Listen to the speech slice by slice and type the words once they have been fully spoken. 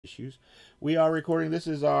issues. We are recording. This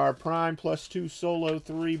is our Prime Plus 2 Solo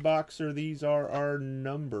 3 boxer. These are our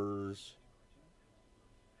numbers.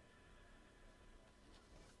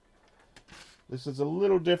 This is a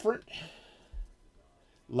little different.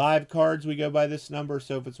 Live cards, we go by this number.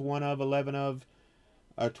 So if it's 1 of, 11 of,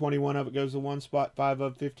 21 of, it goes to 1 spot. 5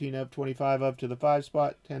 of, 15 of, 25 of to the 5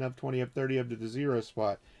 spot. 10 of, 20 of, 30 of to the 0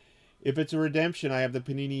 spot. If it's a redemption, I have the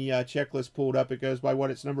Panini checklist pulled up. It goes by what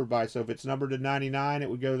it's numbered by. So if it's numbered to 99, it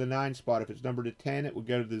would go to the 9 spot. If it's numbered to 10, it would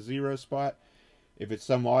go to the 0 spot. If it's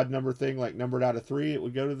some odd number thing, like numbered out of 3, it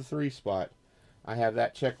would go to the 3 spot. I have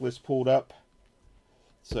that checklist pulled up.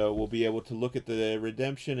 So we'll be able to look at the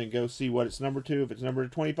redemption and go see what it's numbered to. If it's numbered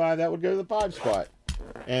to 25, that would go to the 5 spot.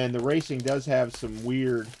 And the racing does have some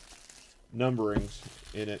weird numberings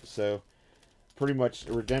in it. So pretty much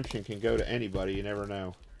the redemption can go to anybody. You never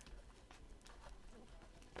know.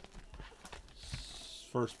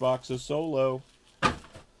 First box of Solo.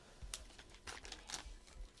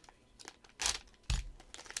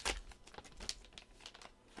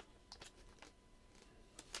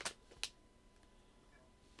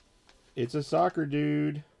 It's a soccer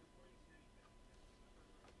dude.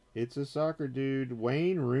 It's a soccer dude.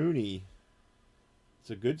 Wayne Rooney. It's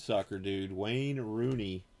a good soccer dude. Wayne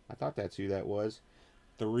Rooney. I thought that's who that was.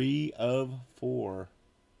 3 of 4.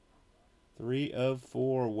 3 of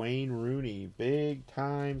 4, Wayne Rooney. Big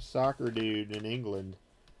time soccer dude in England.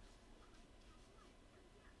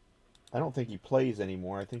 I don't think he plays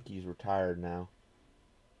anymore. I think he's retired now.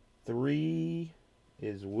 3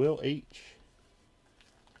 is Will H.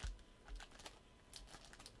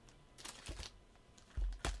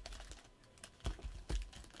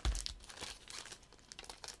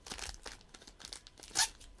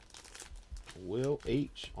 Will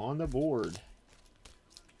H on the board.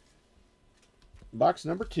 Box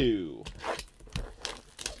number 2.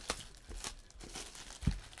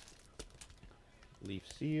 Leaf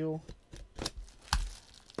seal.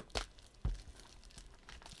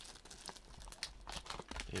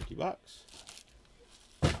 Empty box.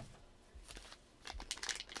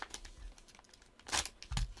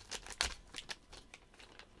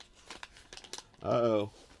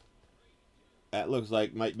 Uh-oh. That looks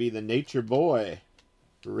like might be the Nature Boy.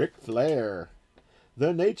 Ric Flair.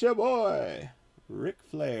 The Nature Boy. Ric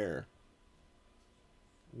Flair.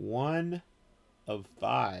 1 of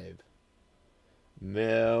 5.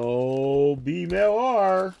 Mel B. Mel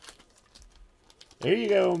R. There you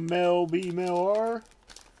go, Mel B. Mel R.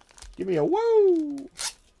 Give me a woo.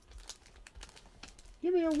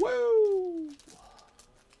 Give me a woo.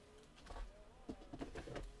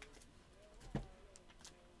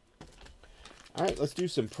 All right, let's do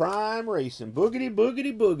some prime racing. Boogity,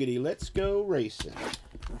 boogity, boogity. Let's go racing.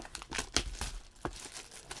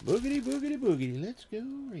 Boogity, boogity, boogity. Let's go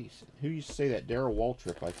racing. Who used to say that? Darrell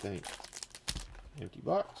Waltrip, I think. Empty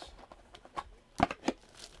box.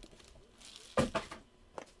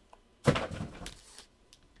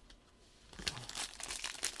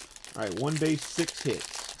 All right, 1 base, 6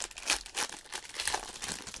 hits.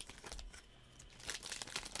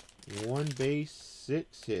 1 base,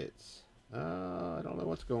 6 hits. I don't know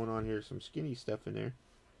what's going on here. Some skinny stuff in there.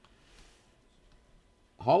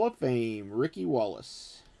 Hall of Fame, Ricky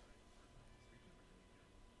Wallace.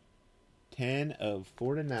 10 of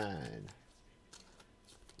 49.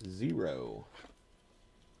 0.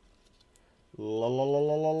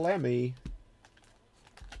 Lemmy.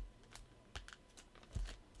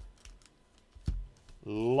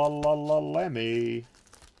 Lemmy.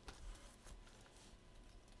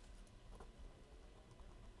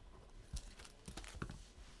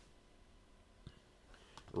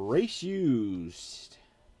 Race used.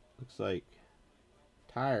 Looks like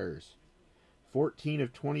tires. 14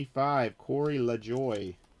 of 25. Corey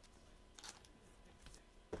LaJoie.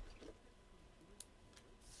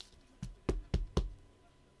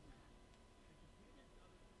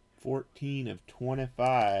 $14 of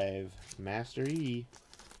 25. Master E.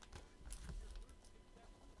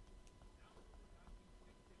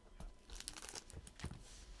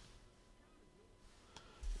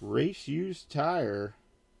 Race used tire.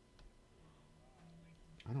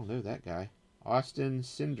 I don't know that guy. Austin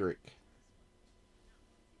Cindric.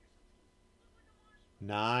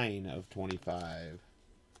 9 of 25.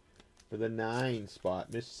 For the 9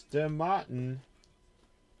 spot, Mr. Martin.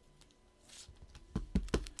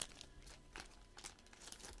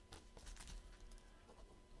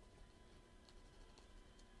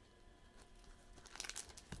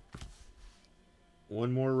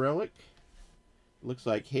 One more relic. Looks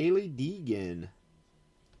like Hailie Deegan.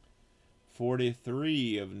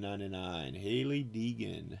 43 of 99. Hailie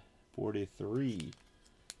Deegan. 43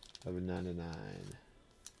 of 99.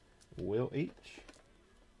 Will H.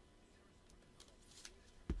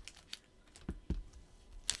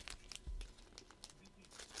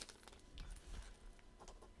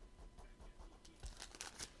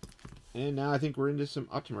 And now I think we're into some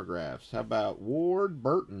autographs. How about Ward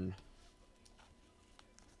Burton?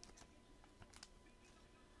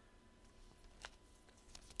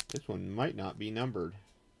 This one might not be numbered.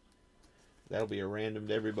 That'll be a random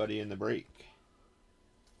to everybody in the break.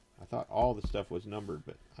 I thought all the stuff was numbered,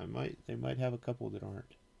 but they might have a couple that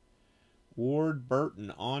aren't. Ward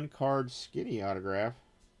Burton on-card skinny autograph.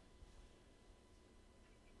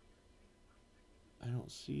 I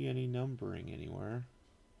don't see any numbering anywhere.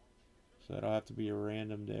 So that'll have to be a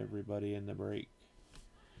random to everybody in the break.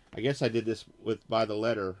 I guess I did this by the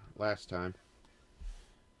letter last time.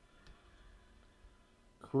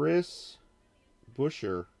 Chris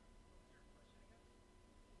Buescher.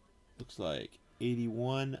 Looks like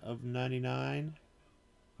 81 of 99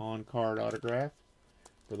 on-card autograph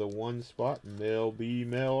for the one spot. Mel B,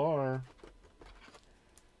 Mel R.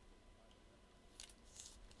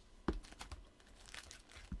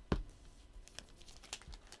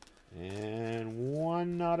 And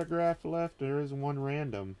one autograph left. There is one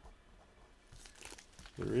random.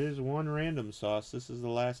 There is one random sauce. This is the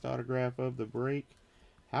last autograph of the break.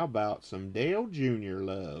 How about some Dale Jr.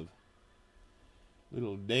 love?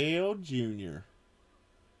 Little Dale Jr.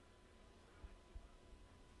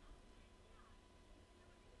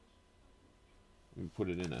 Let me put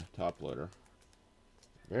it in a top loader.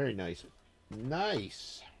 Very nice.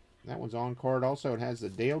 Nice. That one's on card also. It has the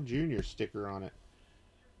Dale Jr. sticker on it.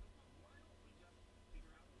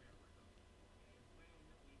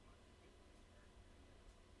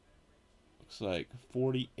 Looks like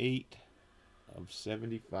 48 of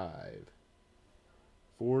 75.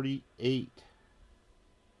 48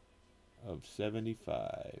 of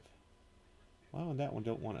 75. Wow, that one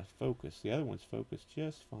don't want to focus. The other one's focused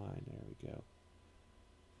just fine. There we go.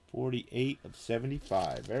 48 of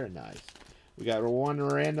 75. Very nice. We got one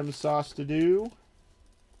random sauce to do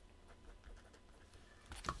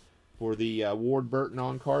for the Ward Burton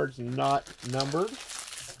on cards, not numbered.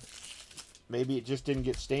 Maybe it just didn't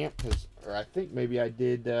get stamped, or I think maybe I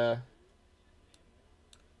did. I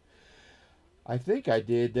think I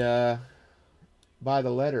did by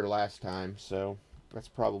the letter last time, so that's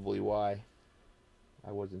probably why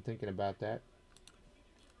I wasn't thinking about that.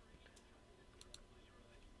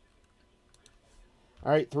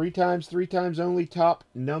 All right, three times only. Top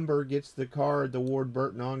number gets the card, the Ward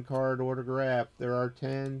Burton on-card autograph. There are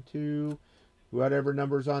 10, 2, whatever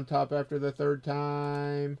number's on top after the third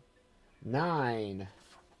time. 9.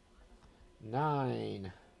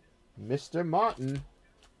 9. Mr. Martin.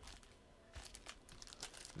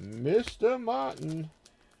 Mr. Martin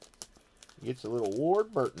gets a little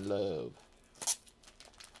Ward Burton love.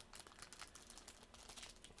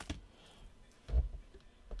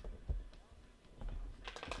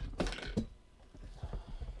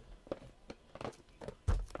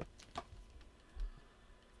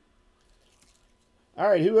 All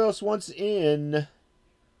right, who else wants in?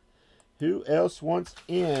 Who else wants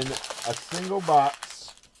in a single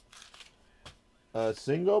box? A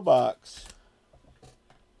single box.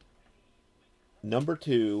 Number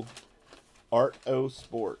 2, Art O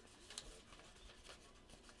Sport.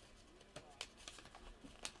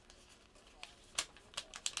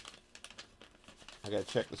 I gotta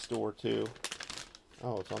check the store too.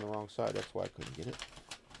 Oh, it's on the wrong side. That's why I couldn't get it.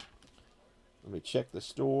 Let me check the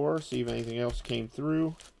store, see if anything else came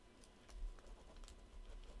through.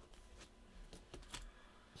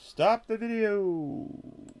 Stop the video.